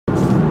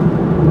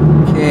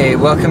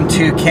welcome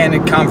to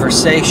Candid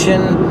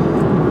Conversation.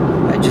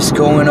 Just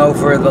going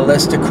over the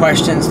list of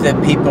questions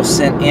that people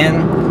sent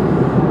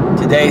in.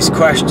 Today's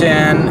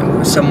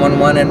question, someone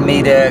wanted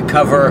me to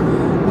cover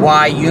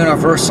why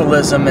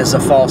Universalism is a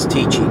false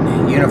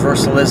teaching.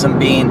 Universalism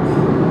being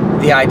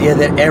the idea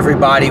that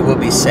everybody will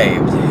be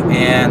saved.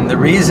 And the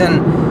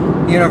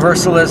reason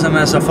Universalism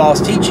is a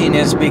false teaching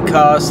is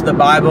because the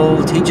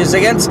Bible teaches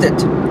against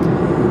it.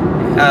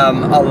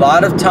 A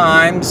lot of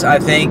times, I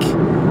think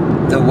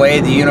the way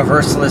the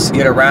Universalists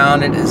get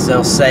around it is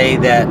they'll say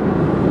that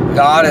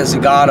God is a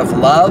God of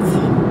love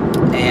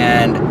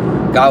and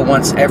God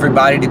wants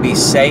everybody to be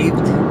saved.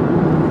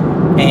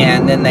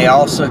 And then they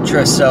also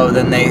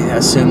then they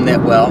assume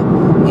that, well,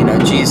 you know,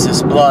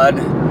 Jesus' blood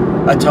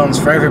atones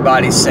for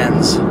everybody's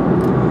sins,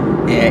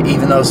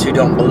 even those who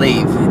don't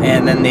believe.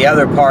 And then the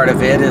other part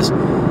of it is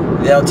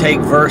they'll take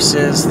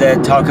verses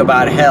that talk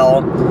about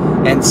hell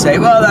and say,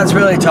 well, that's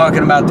really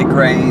talking about the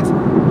grave.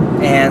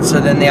 And so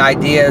then the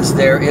idea is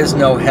there is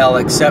no hell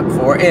except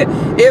for it.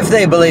 If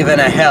they believe in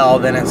a hell,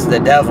 then it's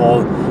the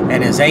devil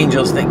and his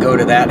angels that go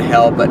to that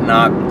hell, but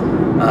not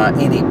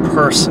any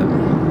person.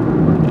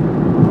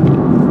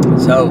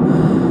 So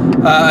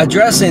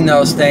addressing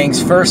those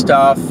things, first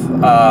off,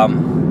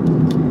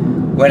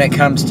 when it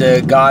comes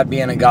to God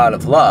being a God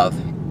of love,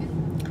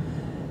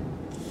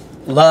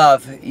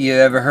 you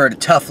ever heard of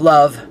tough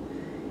love?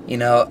 You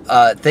know,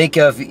 think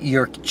of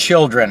your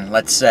children,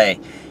 let's say.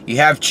 You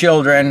have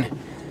children.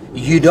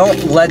 You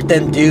don't let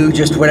them do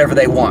just whatever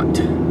they want.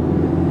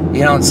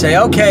 You don't say,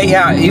 okay,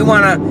 yeah, you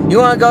wanna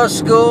go to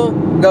school?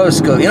 Go to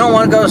school. You don't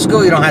want to go to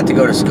school? You don't have to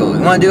go to school.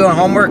 You want to do your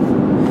homework?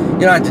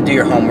 You don't have to do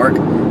your homework.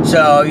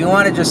 So you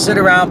want to just sit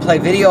around, play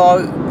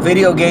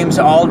video games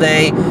all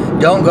day.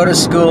 Don't go to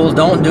school.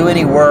 Don't do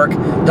any work.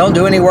 Don't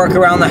do any work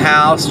around the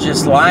house.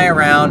 Just lie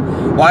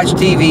around, watch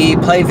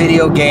TV, play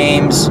video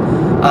games,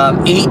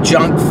 eat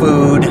junk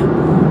food.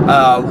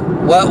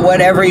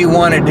 Whatever you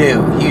want to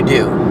do, you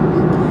do.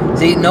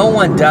 See, no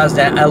one does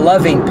that. A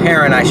loving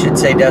parent, I should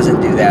say,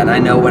 doesn't do that. And I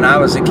know when I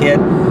was a kid,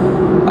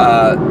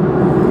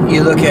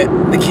 you look at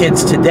the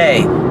kids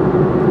today,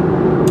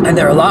 and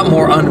they're a lot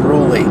more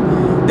unruly.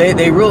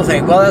 They rule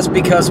things. Well, that's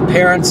because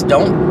parents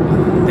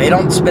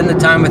don't spend the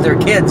time with their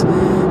kids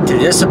to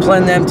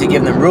discipline them, to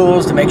give them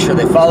rules, to make sure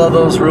they follow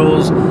those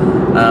rules.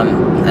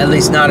 At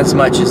least not as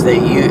much as they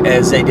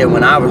did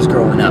when I was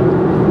growing up.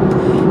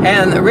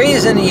 And the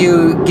reason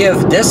you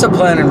give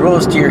discipline and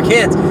rules to your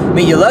kids, I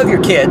mean, you love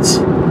your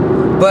kids,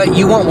 but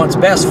you want what's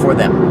best for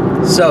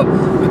them. So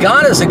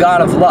God is a God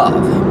of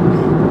love.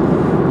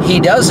 He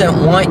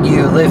doesn't want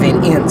you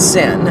living in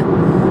sin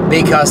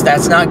because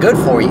that's not good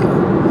for you.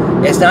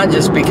 It's not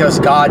just because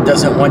God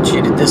doesn't want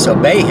you to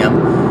disobey Him.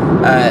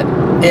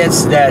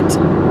 It's that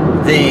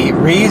the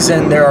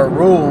reason there are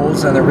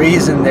rules and the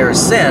reason there's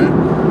sin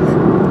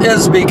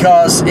is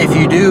because if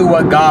you do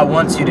what God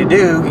wants you to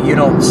do, you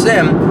don't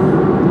sin,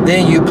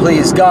 then you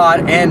please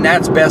God, and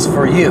that's best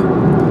for you.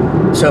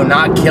 So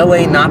not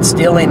killing, not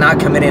stealing, not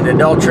committing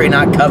adultery,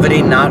 not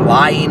coveting, not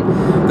lying,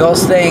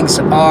 those things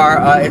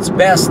are, it's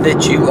best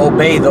that you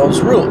obey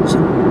those rules.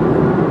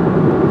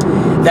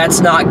 That's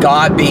not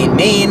God being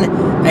mean,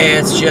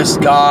 it's just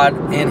God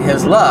in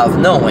His love,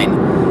 knowing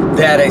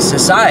that a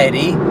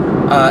society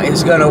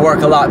is going to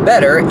work a lot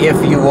better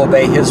if you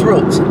obey His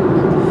rules.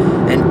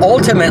 And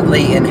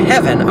ultimately in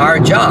heaven, our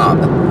job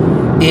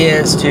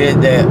is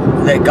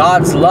that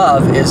God's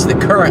love is the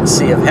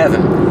currency of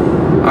heaven.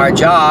 Our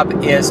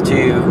job is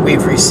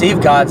we've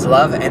received God's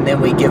love and then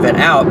we give it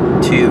out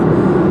to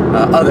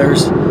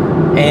others,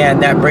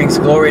 and that brings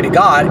glory to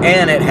God,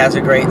 and it has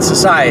a great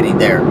society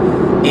there.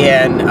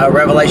 In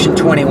Revelation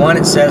 21,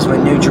 it says,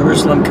 when New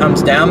Jerusalem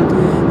comes down,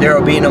 there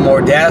will be no more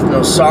death,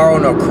 no sorrow,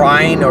 no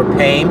crying, nor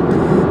pain.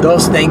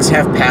 Those things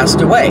have passed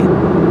away.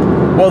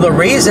 Well, the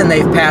reason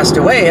they've passed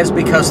away is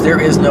because there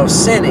is no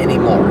sin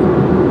anymore.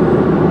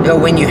 You know,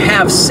 when you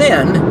have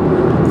sin,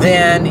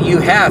 then you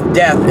have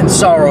death and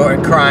sorrow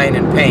and crying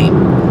and pain.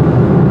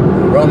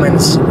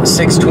 Romans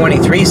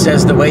 6:23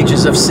 says the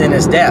wages of sin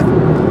is death.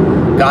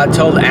 God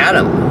told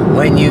Adam,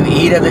 when you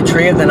eat of the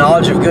tree of the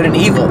knowledge of good and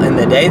evil, in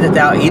the day that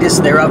thou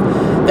eatest thereof,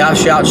 thou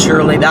shalt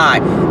surely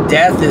die.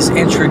 Death is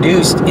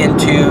introduced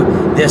into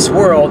this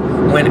world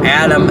when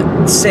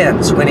Adam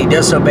sins, when he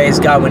disobeys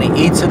God, when he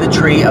eats of the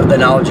tree of the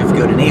knowledge of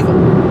good and evil.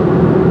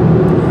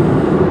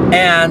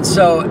 And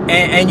so,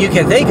 and you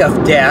can think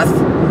of death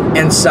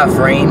and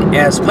suffering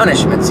as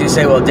punishments. You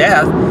say, well,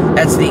 death,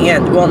 that's the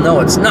end. Well,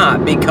 no, it's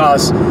not,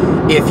 because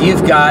if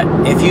you've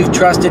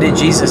trusted in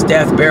Jesus'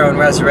 death, burial, and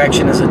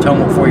resurrection as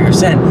atonement for your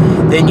sin,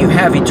 then you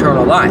have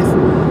eternal life.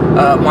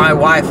 My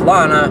wife,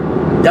 Lana,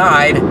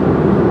 died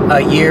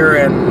a year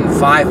and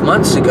 5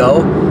 months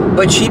ago,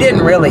 but she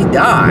didn't really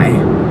die.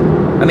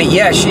 I mean,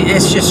 yeah,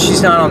 it's just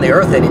she's not on the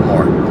earth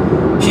anymore.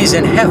 She's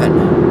in heaven.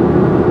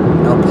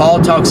 You know,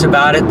 Paul talks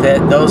about it,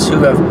 that those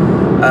who have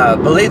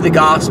believed the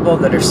gospel,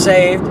 that are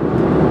saved,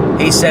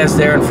 he says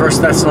there in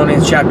 1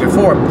 Thessalonians chapter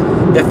 4,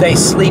 that they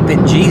sleep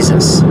in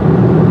Jesus.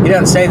 He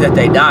doesn't say that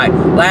they died.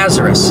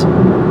 Lazarus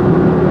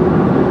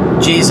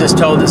Jesus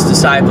told his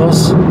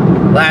disciples,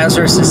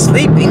 Lazarus is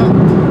sleeping,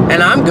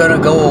 and I'm going to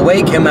go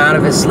awake him out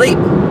of his sleep.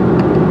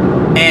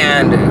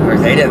 And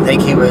they didn't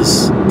think he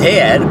was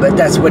dead, but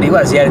that's what he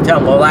was. He had to tell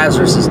them, well,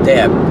 Lazarus is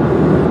dead.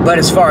 But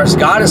as far as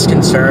God is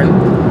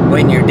concerned,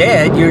 when you're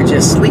dead, you're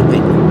just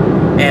sleeping.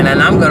 And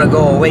I'm going to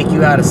go awake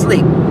you out of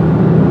sleep.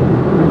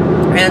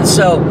 And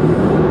so,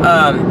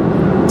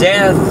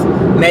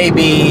 death may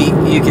be,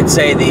 you could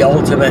say, the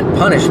ultimate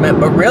punishment,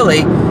 but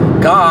really,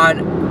 God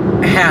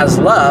has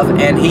love,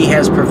 and he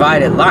has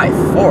provided life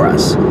for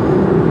us.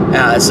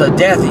 So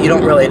death, you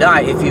don't really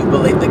die if you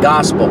believe the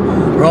gospel.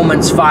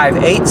 Romans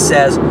 5:8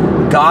 says,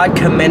 God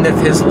commendeth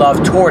his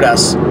love toward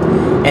us,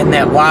 and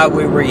that while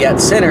we were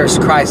yet sinners,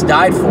 Christ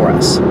died for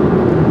us.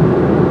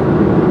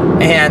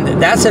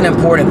 And that's an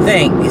important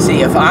thing. You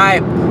see,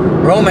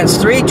 Romans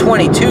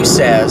 3:22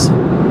 says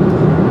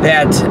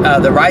that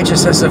the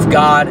righteousness of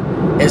God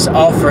is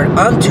offered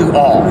unto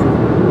all,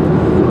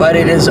 but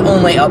it is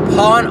only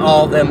upon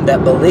all them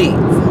that believe.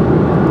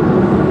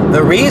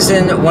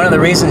 One of the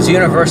reasons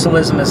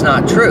universalism is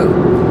not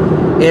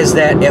true is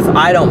that if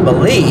I don't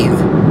believe,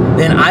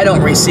 then I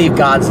don't receive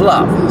God's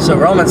love. So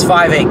Romans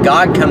 5:8,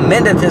 God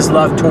commendeth his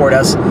love toward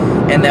us,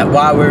 and that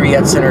while we were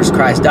yet sinners,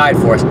 Christ died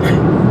for us.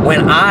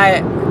 When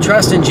I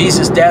trust in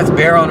Jesus' death,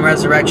 burial, and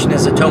resurrection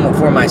as atonement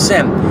for my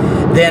sin,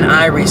 then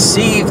I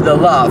receive the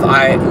love.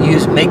 I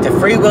make the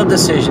free will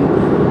decision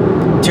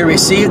to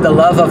receive the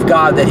love of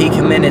God that he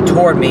commended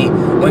toward me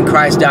when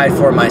Christ died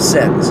for my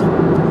sins.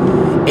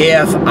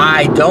 If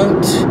I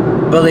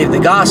don't believe the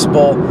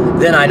gospel,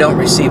 then I don't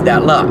receive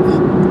that love.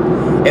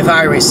 If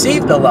I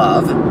receive the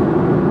love,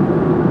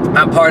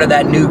 I'm part of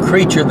that new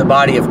creature, the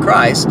body of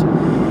Christ,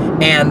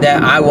 and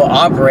that I will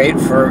operate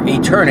for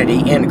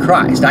eternity in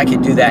Christ. I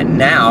can do that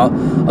now,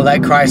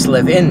 let Christ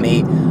live in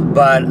me,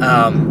 but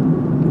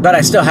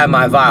I still have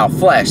my vile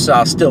flesh, so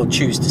I'll still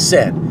choose to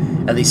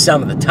sin, at least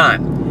some of the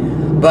time.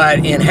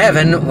 But in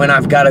heaven, when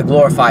I've got a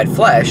glorified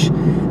flesh,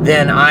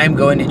 then I'm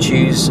going to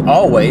choose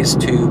always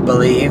to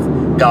believe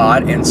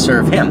God and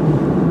serve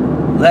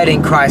him,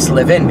 letting Christ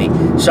live in me.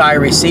 So I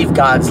receive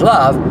God's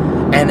love,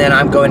 and then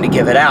I'm going to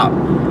give it out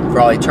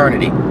for all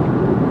eternity.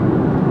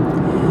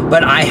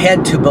 But I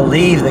had to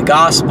believe the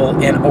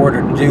gospel in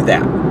order to do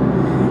that.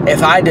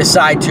 If I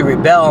decide to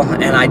rebel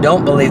and I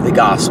don't believe the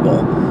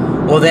gospel,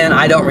 well, then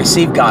I don't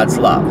receive God's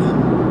love.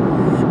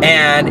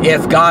 And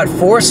if God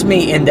forced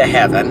me into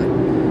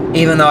heaven,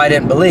 even though I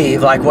didn't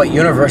believe, like what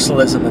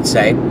universalism would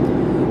say,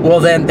 well,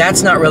 then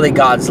that's not really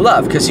God's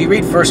love, because you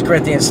read 1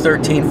 Corinthians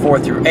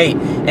 13:4-8,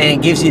 and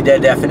it gives you the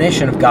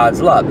definition of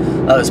God's love.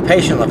 Love is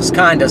patient, love is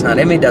kind, does not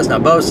envy, does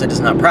not boast, it is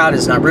not proud, it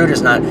is not rude, it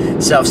is not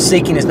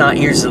self-seeking, is not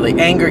easily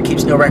angry,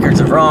 keeps no records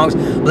of wrongs,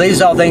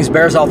 believes all things,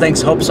 bears all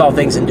things, hopes all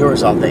things,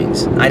 endures all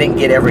things. I didn't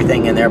get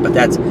everything in there, but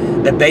that's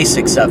the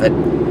basics of it.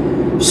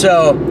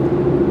 So,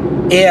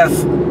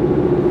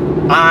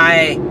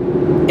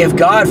 if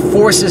God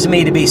forces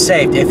me to be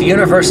saved, if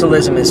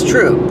universalism is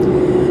true,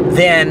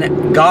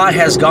 then God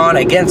has gone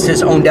against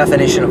his own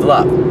definition of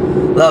love.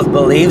 Love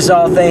believes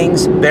all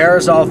things,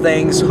 bears all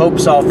things,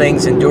 hopes all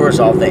things, endures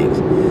all things.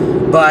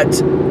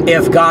 But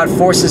if God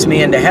forces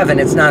me into heaven,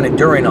 it's not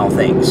enduring all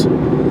things.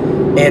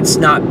 It's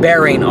not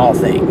bearing all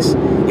things.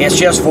 It's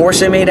just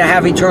forcing me to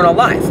have eternal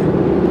life.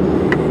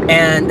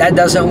 And that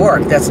doesn't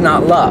work. That's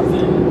not love.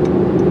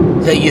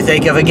 So you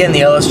think of, again,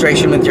 the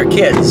illustration with your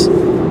kids.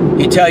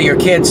 You tell your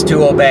kids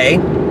to obey.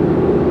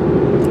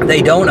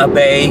 They don't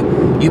obey,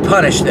 you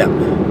punish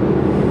them.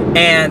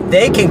 And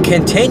they can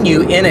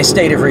continue in a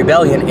state of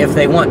rebellion if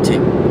they want to.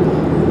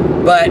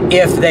 But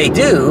if they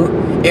do,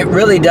 it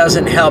really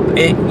doesn't help.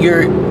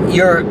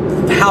 Your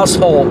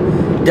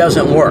household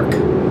doesn't work.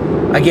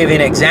 I'll give you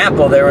an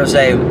example. There was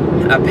a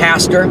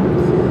pastor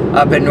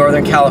up in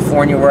Northern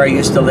California where I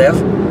used to live.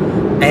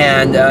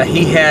 And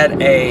he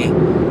had a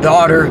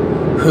daughter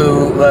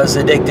who was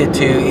addicted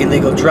to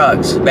illegal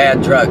drugs,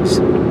 bad drugs.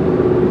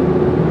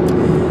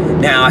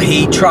 Now,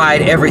 he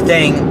tried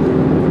everything.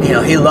 You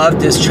know, he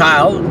loved his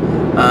child.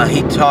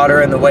 He taught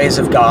her in the ways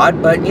of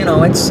God, but, you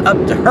know, it's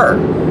up to her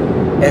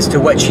as to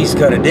what she's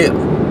going to do.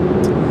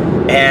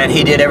 And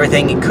he did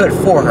everything he could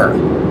for her.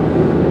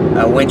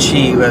 When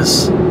she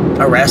was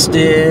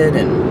arrested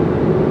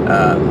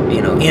and,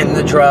 you know, in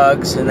the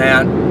drugs and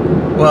that,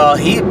 well,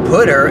 he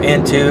put her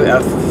into,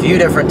 a few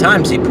different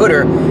times, he put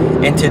her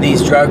into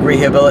these drug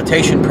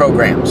rehabilitation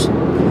programs.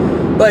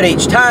 But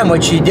each time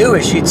what she'd do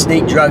is she'd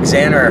sneak drugs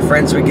in, or her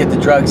friends would get the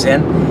drugs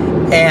in,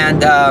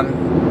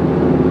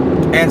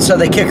 and so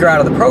they kick her out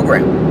of the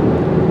program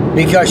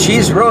because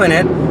she's ruining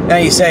it. Now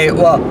you say,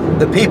 well,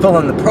 the people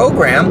in the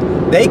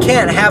program, they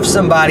can't have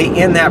somebody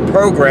in that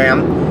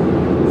program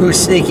who's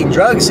sneaking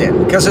drugs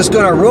in, because it's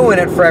going to ruin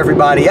it for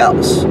everybody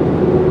else.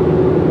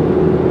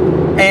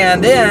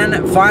 And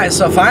then,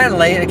 so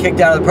finally, they kicked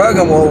out of the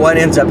program. Well, what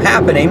ends up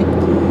happening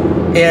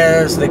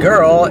is the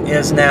girl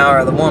is now,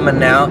 or the woman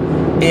now,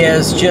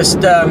 is just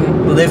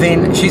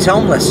living, she's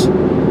homeless.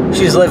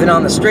 She's living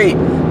on the street.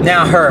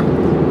 Now, her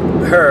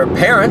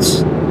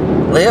parents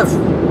live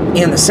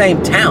in the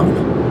same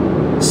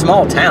town,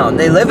 small town.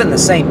 They live in the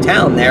same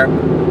town there,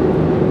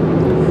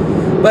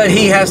 But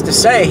he has to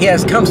say,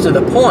 comes to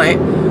the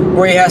point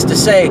where he has to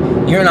say,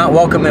 you're not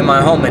welcome in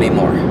my home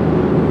anymore.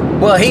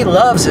 Well, he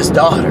loves his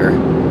daughter.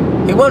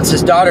 He wants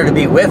his daughter to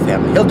be with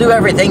him. He'll do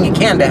everything he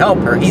can to help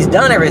her. He's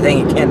done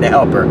everything he can to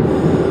help her.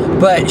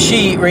 But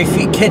she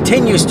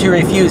continues to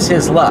refuse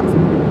his love.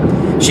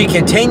 She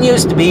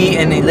continues to be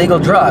in illegal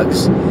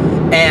drugs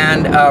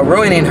and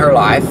ruining her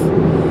life.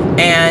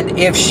 And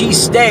if she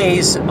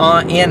stays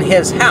in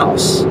his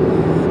house,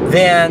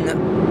 then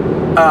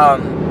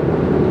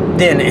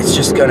it's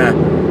just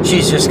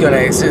it's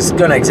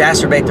gonna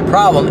exacerbate the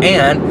problem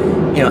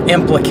and, you know,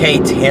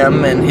 implicate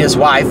him and his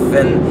wife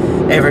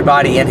and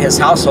everybody in his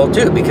household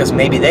too, because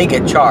maybe they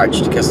get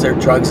charged because there are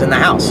drugs in the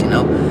house, you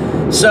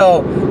know.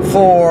 So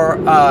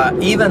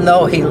even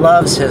though he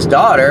loves his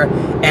daughter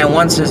and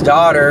wants his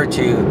daughter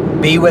to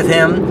be with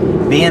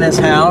him, be in his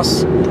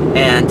house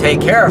and take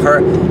care of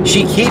her,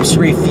 she keeps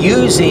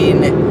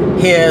refusing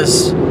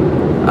his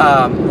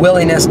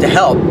willingness to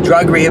help.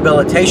 Drug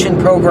rehabilitation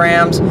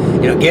programs,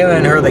 you know,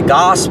 giving her the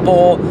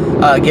gospel,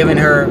 giving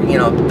her, you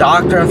know,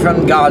 doctrine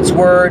from God's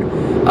word,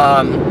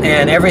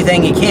 and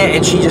everything he can,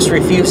 and she just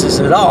refuses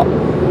it all.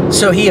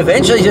 So he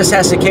eventually just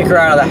has to kick her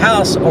out of the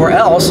house, or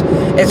else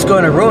it's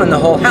going to ruin the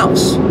whole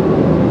house.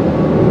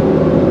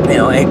 You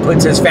know, it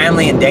puts his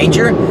family in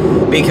danger,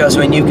 because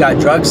when you've got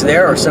drugs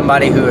there, or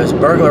somebody who is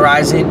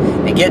burglarizing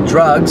and get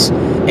drugs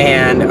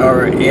and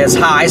or is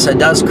high, so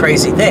does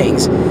crazy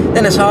things,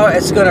 then it's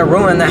going to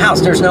ruin the house.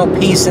 There's no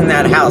peace in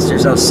that house.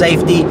 There's no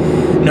safety,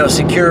 no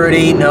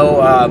security,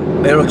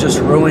 it'll just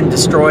ruin,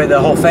 destroy the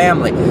whole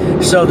family.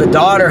 So the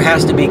daughter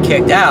has to be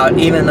kicked out,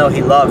 even though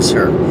he loves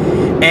her.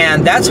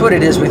 And that's what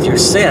it is with your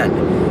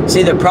sin.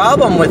 See, the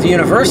problem with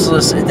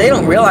universalists, they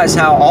don't realize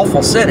how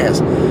awful sin is.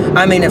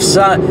 I mean, if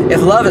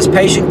love is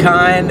patient,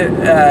 kind,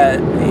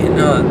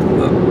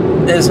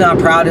 is not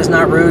proud, is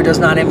not rude, does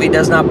not envy,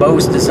 does not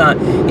boast, is not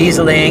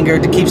easily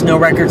angered, keeps no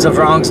records of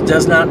wrongs,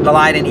 does not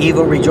delight in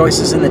evil,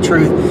 rejoices in the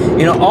truth.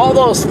 You know, all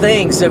those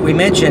things that we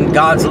mentioned,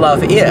 God's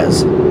love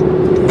is.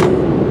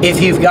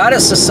 If you've got a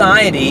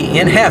society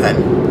in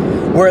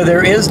heaven where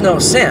there is no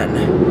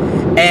sin,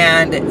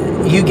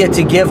 and you get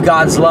to give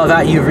God's love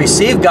out, you've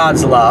received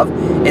God's love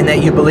in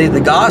that you believe the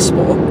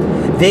gospel,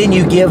 then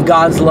you give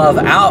God's love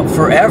out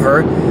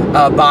forever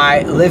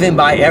by living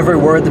by every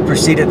word that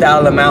proceedeth out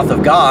of the mouth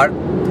of God,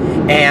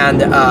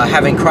 and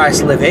having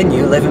Christ live in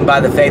you, living by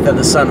the faith of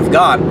the Son of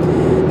God.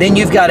 Then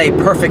you've got a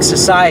perfect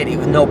society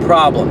with no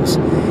problems.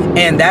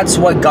 And that's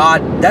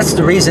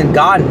the reason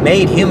God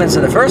made humans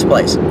in the first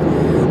place,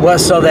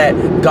 was so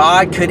that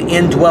God could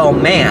indwell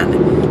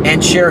man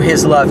and share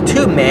his love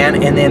to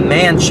man, and then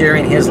man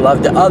sharing his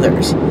love to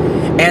others.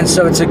 And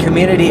so it's a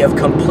community of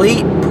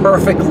complete,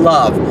 perfect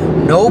love.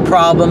 No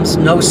problems,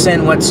 no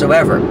sin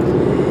whatsoever.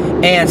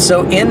 And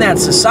so in that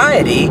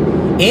society,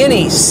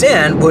 any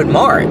sin would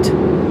mar it.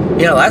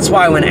 You know, that's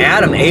why when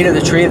Adam ate of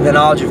the tree of the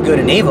knowledge of good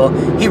and evil,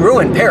 he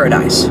ruined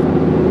paradise.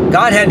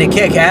 God had to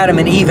kick Adam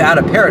and Eve out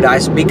of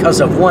paradise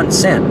because of one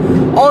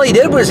sin. All he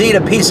did was eat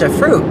a piece of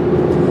fruit.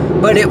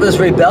 But it was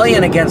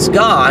rebellion against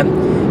God,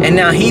 and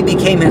now he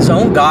became his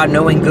own God,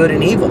 knowing good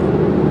and evil.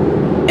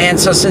 And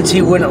so since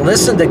he wouldn't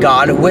listen to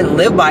God, and wouldn't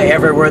live by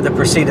every word that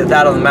proceedeth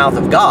out of the mouth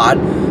of God,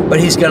 but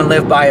he's going to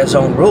live by his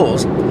own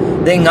rules,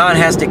 then God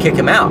has to kick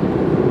him out.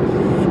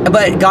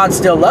 But God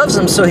still loves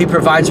him, so he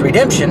provides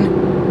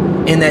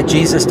redemption in that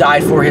Jesus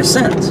died for his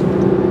sins.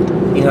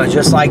 You know,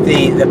 just like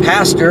the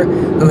pastor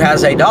who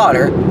has a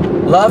daughter,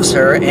 loves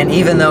her, and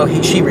even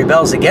though she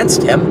rebels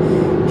against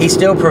him, he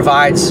still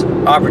provides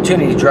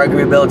opportunity, drug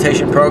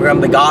rehabilitation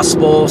program, the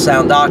gospel,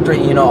 sound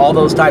doctrine, you know, all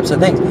those types of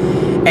things.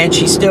 And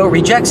she still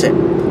rejects it.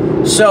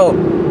 So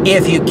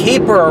if you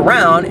keep her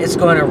around, it's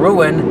going to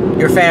ruin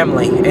your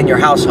family and your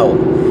household.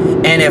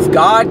 And if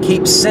God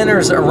keeps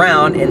sinners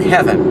around in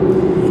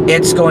heaven,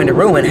 it's going to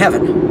ruin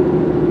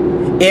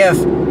heaven.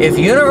 If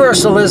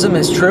universalism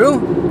is true,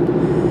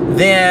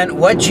 then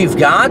what you've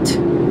got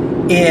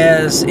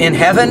is in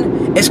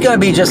heaven, it's going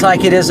to be just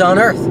like it is on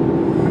earth.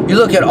 You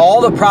look at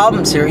all the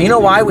problems here. You know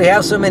why we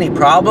have so many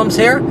problems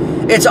here?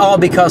 It's all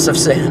because of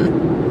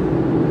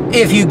sin.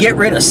 If you get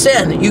rid of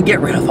sin, you get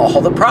rid of all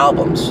the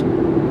problems.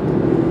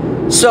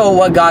 So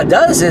what God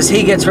does is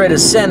he gets rid of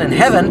sin in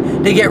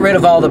heaven to get rid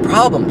of all the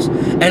problems.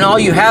 And all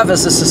you have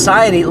is a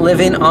society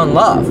living on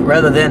love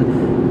rather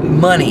than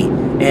money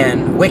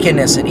and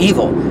wickedness and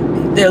evil.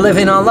 They're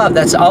living on love.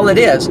 That's all it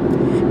is.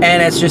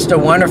 And it's just a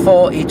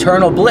wonderful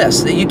eternal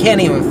bliss that you can't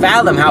even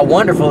fathom how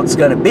wonderful it's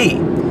going to be.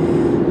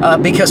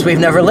 Because we've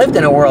never lived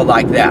in a world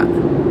like that.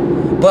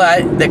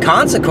 But the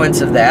consequence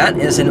of that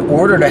is, in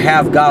order to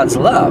have God's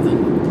love,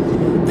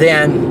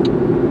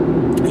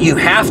 then you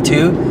have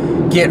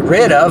to get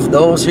rid of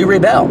those who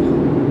rebel.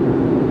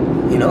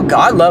 You know,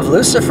 God loved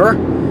Lucifer.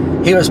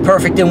 He was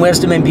perfect in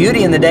wisdom and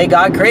beauty in the day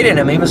God created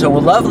him. He was a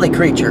lovely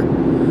creature.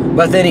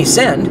 But then he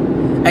sinned,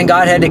 and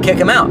God had to kick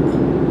him out.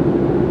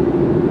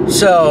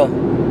 So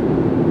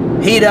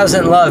he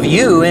doesn't love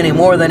you any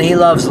more than he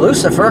loves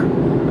Lucifer.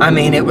 I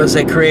mean, it was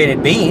a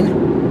created being.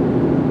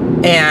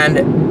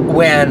 And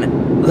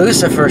when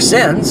Lucifer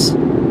sins,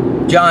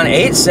 John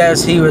 8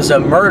 says he was a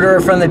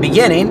murderer from the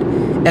beginning,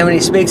 and when he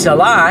speaks a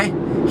lie,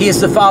 he is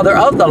the father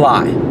of the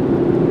lie.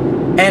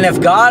 And if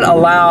God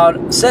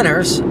allowed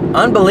sinners,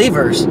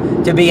 unbelievers,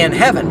 to be in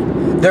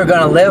heaven, they're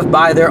going to live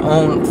by their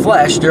own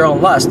flesh, their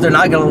own lust. They're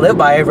not going to live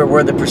by every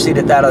word that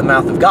proceedeth out of the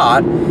mouth of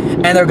God.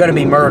 And they're going to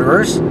be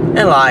murderers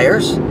and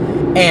liars.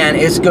 And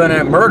it's going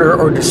to murder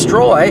or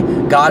destroy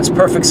God's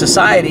perfect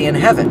society in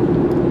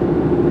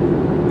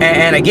heaven.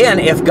 And again,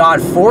 if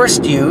God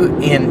forced you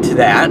into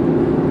that,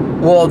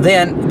 well,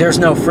 then there's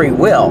no free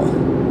will.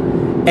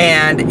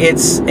 And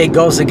it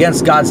goes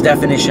against God's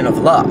definition of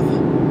love.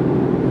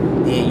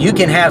 You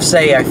can have,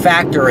 say, a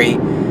factory,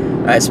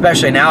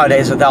 especially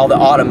nowadays with all the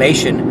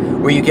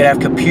automation, where you could have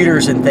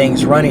computers and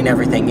things running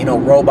everything, you know,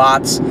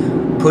 robots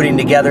putting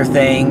together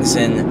things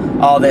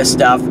and all this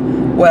stuff.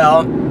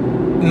 Well,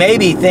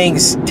 maybe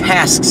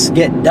tasks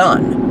get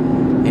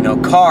done. You know,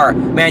 car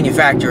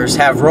manufacturers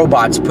have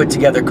robots put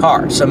together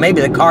cars. So maybe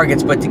the car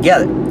gets put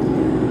together.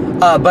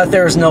 But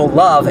there's no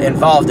love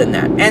involved in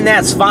that. And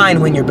that's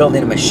fine when you're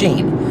building a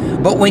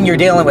machine. But when you're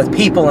dealing with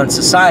people in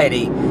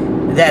society,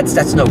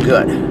 that's no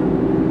good.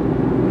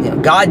 You know,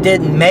 God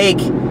didn't make...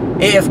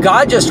 If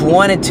God just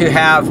wanted to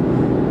have...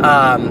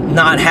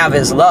 not have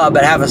his love,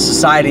 but have a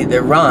society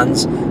that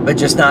runs, but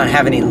just not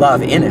have any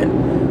love in it,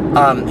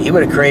 he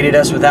would have created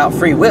us without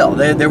free will.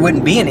 There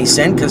wouldn't be any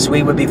sin, because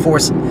we would be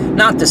forced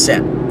not to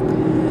sin.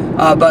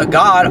 But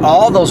God,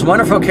 all those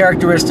wonderful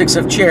characteristics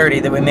of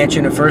charity that we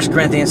mentioned in 1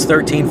 Corinthians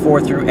 13,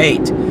 4 through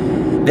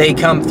 8, they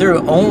come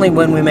through only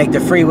when we make the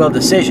free will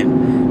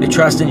decision to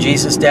trust in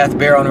Jesus' death,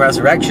 burial, and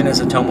resurrection as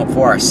atonement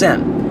for our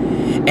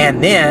sin.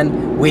 And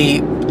then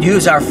we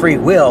use our free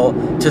will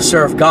to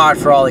serve God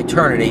for all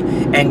eternity,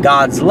 and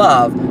God's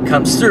love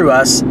comes through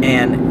us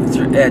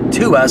and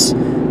to us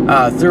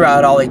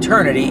throughout all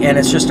eternity, and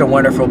it's just a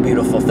wonderful,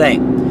 beautiful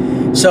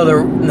thing. So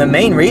the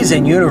main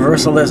reason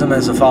universalism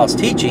is a false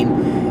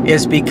teaching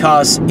is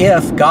because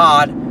if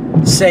God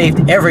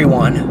saved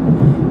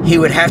everyone, he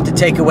would have to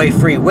take away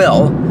free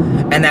will,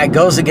 and that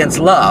goes against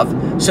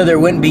love, so there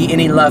wouldn't be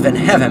any love in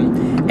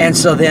heaven. And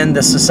so then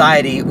the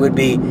society would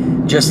be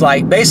just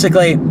like,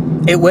 basically,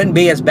 it wouldn't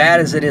be as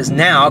bad as it is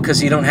now,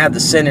 because you don't have the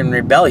sin and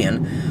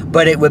rebellion,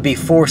 but it would be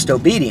forced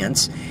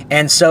obedience.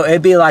 And so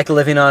it'd be like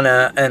living on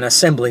an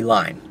assembly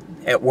line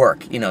at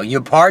work. You know,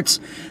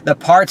 the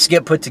parts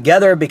get put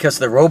together because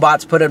the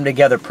robots put them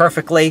together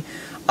perfectly,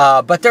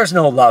 but there's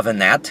no love in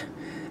that.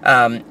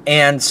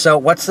 And so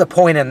what's the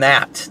point in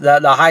that?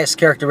 The highest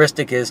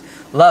characteristic is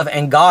love,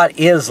 and God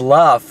is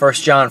love. 1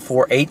 John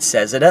 4, 8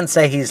 says. It doesn't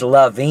say he's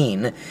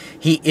loving.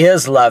 He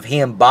is love. He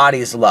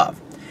embodies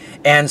love.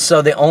 And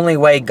so the only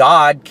way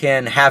God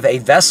can have a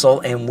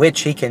vessel in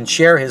which he can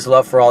share his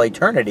love for all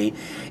eternity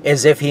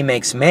is if he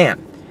makes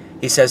man.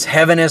 He says,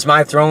 heaven is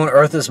my throne,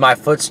 earth is my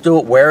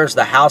footstool. Where is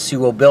the house you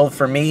will build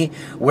for me?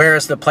 Where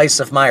is the place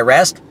of my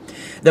rest?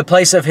 The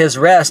place of his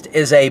rest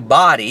is a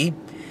body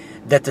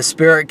that the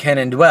Spirit can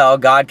indwell,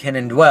 God can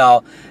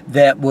indwell,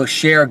 that will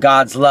share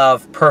God's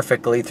love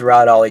perfectly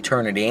throughout all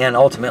eternity. And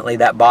ultimately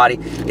that body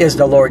is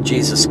the Lord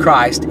Jesus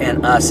Christ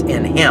and us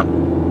in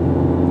him.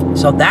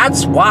 So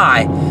that's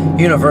why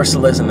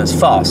universalism is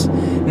false.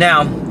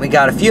 Now, we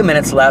got a few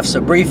minutes left,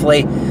 so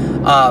briefly,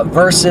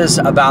 verses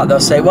about, they'll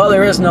say, well,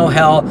 there is no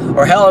hell,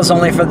 or hell is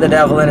only for the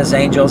devil and his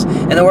angels,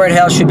 and the word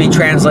hell should be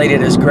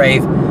translated as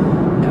grave.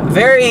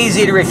 Very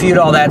easy to refute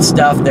all that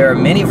stuff. There are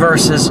many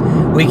verses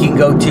we can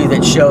go to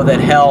that show that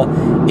hell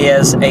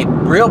is a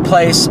real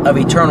place of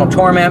eternal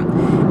torment,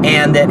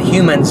 and that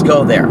humans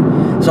go there.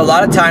 So a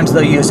lot of times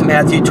they'll use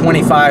Matthew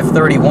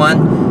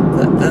 25:31.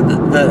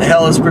 The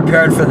hell is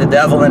prepared for the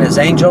devil and his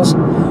angels.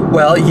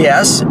 Well,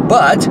 yes,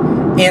 but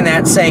in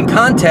that same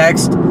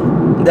context,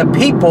 the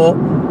people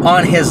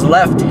on his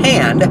left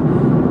hand,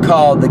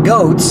 called the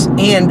goats,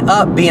 end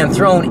up being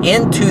thrown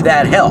into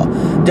that hell.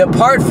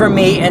 Depart from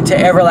me into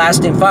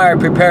everlasting fire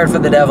prepared for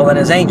the devil and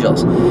his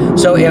angels.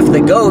 So if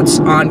the goats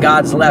on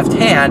God's left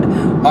hand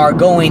are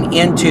going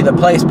into the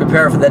place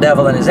prepared for the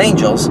devil and his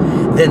angels,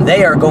 then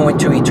they are going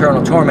to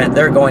eternal torment.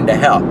 They're going to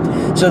hell.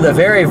 So the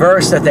very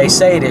verse that they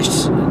say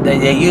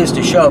they use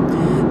to show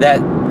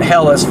that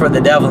hell is for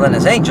the devil and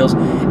his angels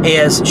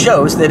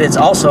shows that it's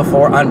also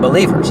for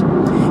unbelievers.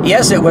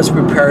 Yes, it was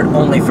prepared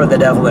only for the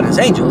devil and his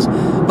angels,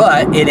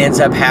 but it ends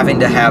up having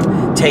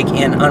to take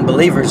in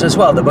unbelievers as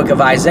well. The book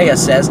of Isaiah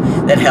says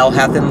that hell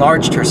hath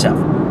enlarged herself.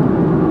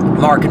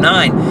 Mark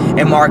 9.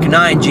 In Mark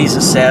 9,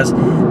 Jesus says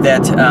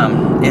that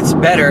it's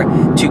better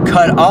to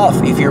cut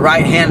off. If your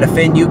right hand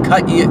offend you,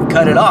 cut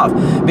it off,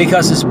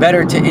 because it's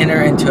better to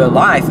enter into a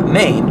life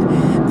maimed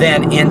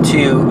than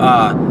into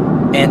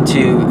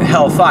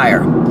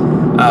hellfire.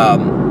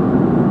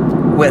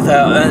 With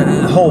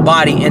a whole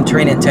body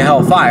entering into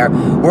hellfire,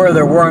 where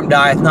the worm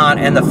dieth not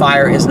and the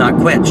fire is not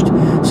quenched.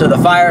 So the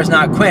fire is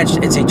not quenched,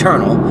 it's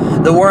eternal.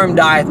 The worm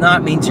dieth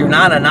not means you're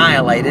not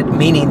annihilated,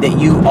 meaning that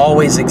you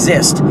always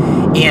exist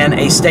in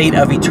a state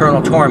of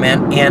eternal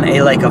torment in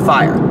a lake of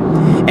fire.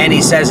 And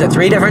he says it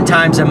 3 different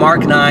times in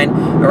Mark 9,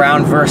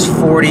 around verse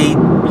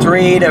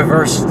 43 to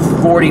verse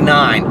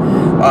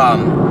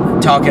 49.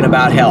 talking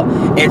about hell.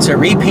 It's a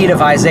repeat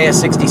of Isaiah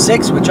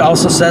 66, which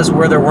also says,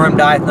 where the worm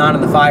dieth not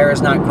and the fire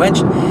is not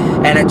quenched.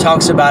 And it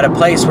talks about a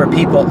place where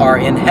people are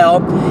in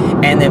hell,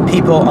 and then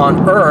people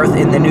on earth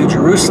in the New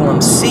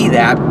Jerusalem see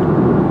that,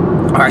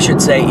 or I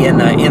should say in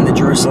the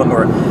Jerusalem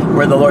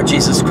where the Lord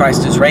Jesus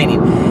Christ is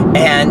reigning,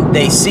 and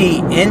they see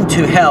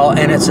into hell,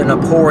 and it's an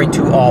abhorring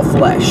to all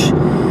flesh.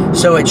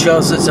 So it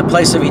shows it's a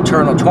place of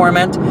eternal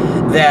torment,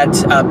 that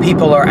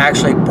people are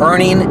actually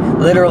burning,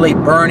 literally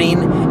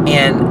burning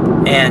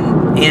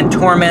in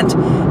torment,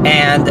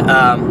 and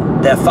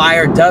the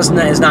fire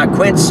is not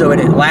quenched, so it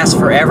lasts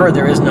forever.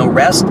 There is no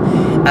rest.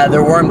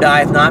 The worm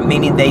dieth not,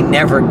 meaning they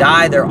never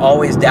die. They're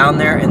always down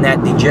there in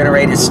that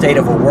degenerated state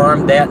of a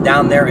worm,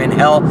 down there in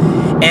hell,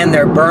 and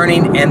they're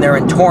burning and they're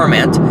in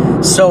torment,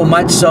 so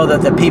much so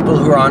that the people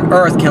who are on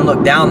earth can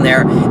look down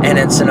there, and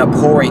it's an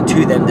abhorring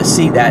to them to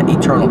see that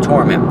eternal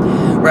torment.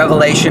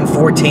 Revelation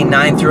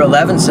 14:9 through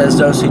 11 says,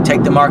 those who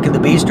take the mark of the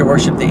beast or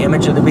worship the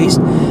image of the beast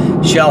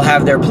shall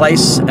have their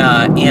place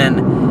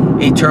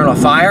in eternal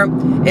fire.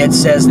 It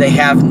says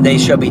they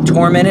shall be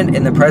tormented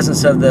in the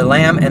presence of the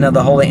Lamb and of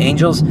the holy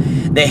angels.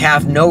 They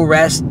have no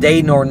rest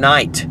day nor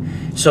night.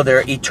 So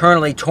they're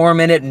eternally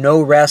tormented,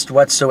 no rest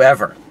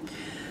whatsoever.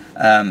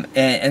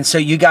 And so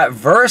you got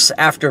verse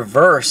after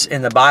verse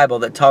in the Bible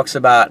that talks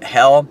about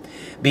hell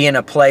being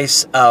a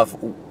place of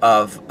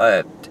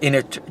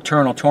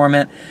eternal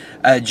torment.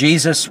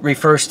 Jesus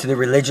refers to the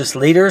religious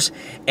leaders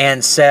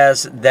and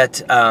says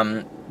that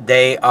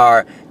they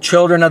are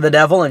children of the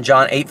devil in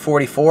John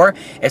 8:44.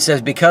 It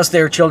says, because they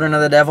are children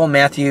of the devil,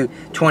 Matthew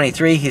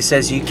 23, he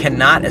says, you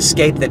cannot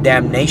escape the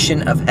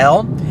damnation of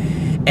hell.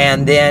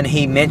 And then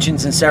he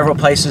mentions in several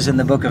places in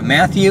the book of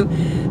Matthew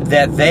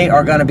that they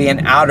are going to be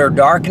in outer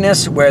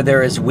darkness where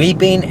there is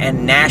weeping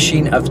and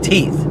gnashing of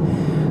teeth.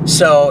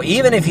 So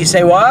even if you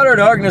say, well, outer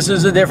darkness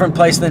is a different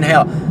place than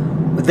hell,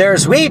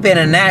 there's weeping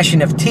and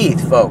gnashing of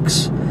teeth,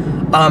 folks.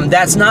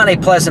 That's not a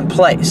pleasant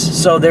place.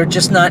 So they're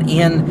just not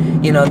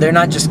in, they're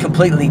not just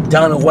completely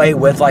done away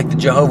with like the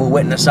Jehovah's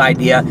Witness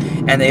idea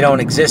and they don't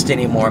exist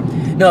anymore.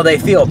 No, they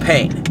feel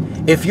pain.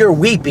 If you're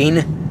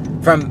weeping,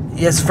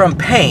 it's from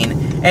pain.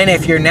 And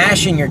if you're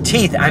gnashing your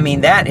teeth,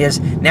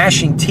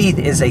 gnashing teeth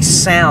is a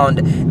sound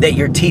that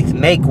your teeth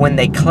make when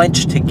they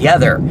clench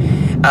together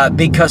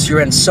because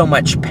you're in so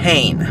much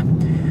pain.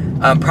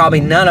 Probably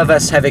none of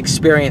us have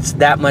experienced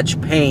that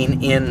much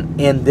pain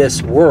in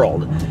this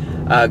world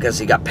because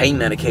you got pain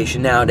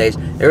medication nowadays.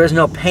 There is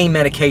no pain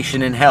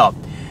medication in hell.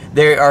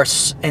 They are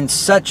in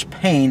such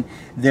pain,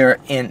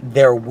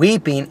 they're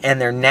weeping and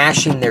they're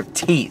gnashing their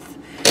teeth.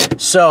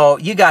 So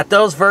you got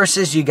those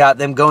verses. You got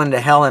them going to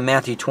hell in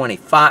Matthew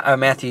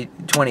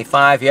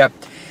 25. Yeah,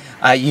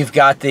 you've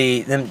got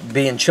them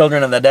being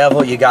children of the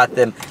devil. You got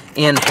them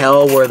in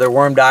hell where the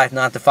worm dieth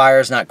not, the fire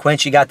is not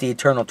quenched. You got the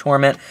eternal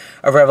torment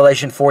of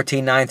Revelation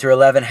 14:9 through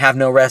 11. Have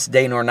no rest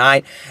day nor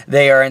night.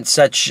 They are in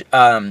such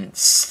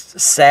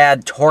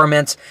sad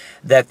torments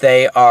that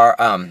they are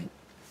an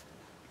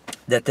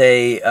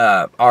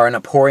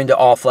abhorring to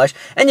all flesh.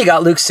 And you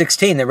got Luke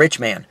 16, the rich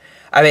man.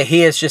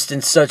 He is just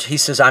in such, he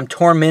says, I'm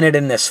tormented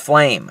in this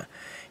flame.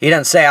 He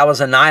doesn't say I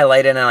was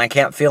annihilated and I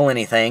can't feel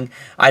anything.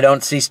 I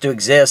don't cease to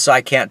exist, so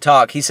I can't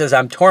talk. He says,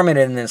 I'm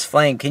tormented in this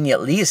flame. Can you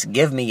at least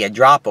give me a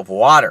drop of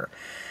water?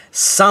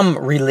 Some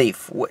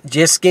relief.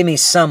 Just give me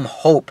some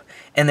hope.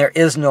 And there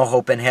is no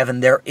hope in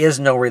heaven. There is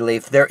no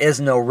relief. There is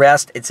no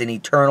rest. It's an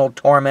eternal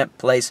torment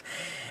place.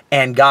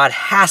 And God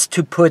has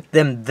to put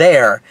them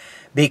there,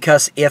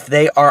 because if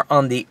they are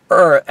on the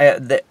earth,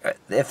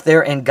 if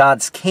they're in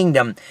God's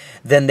kingdom,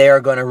 then they are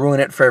going to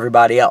ruin it for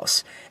everybody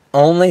else.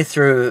 Only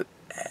through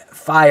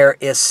fire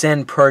is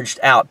sin purged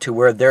out, to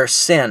where their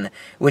sin,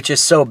 which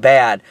is so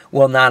bad,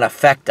 will not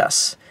affect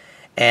us.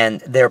 And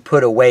they're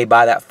put away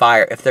by that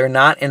fire. If they're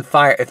not in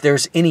fire, if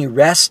there's any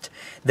rest,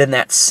 then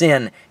that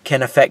sin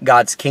can affect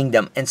God's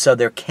kingdom. And so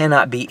there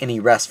cannot be any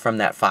rest from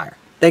that fire.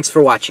 Thanks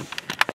for watching.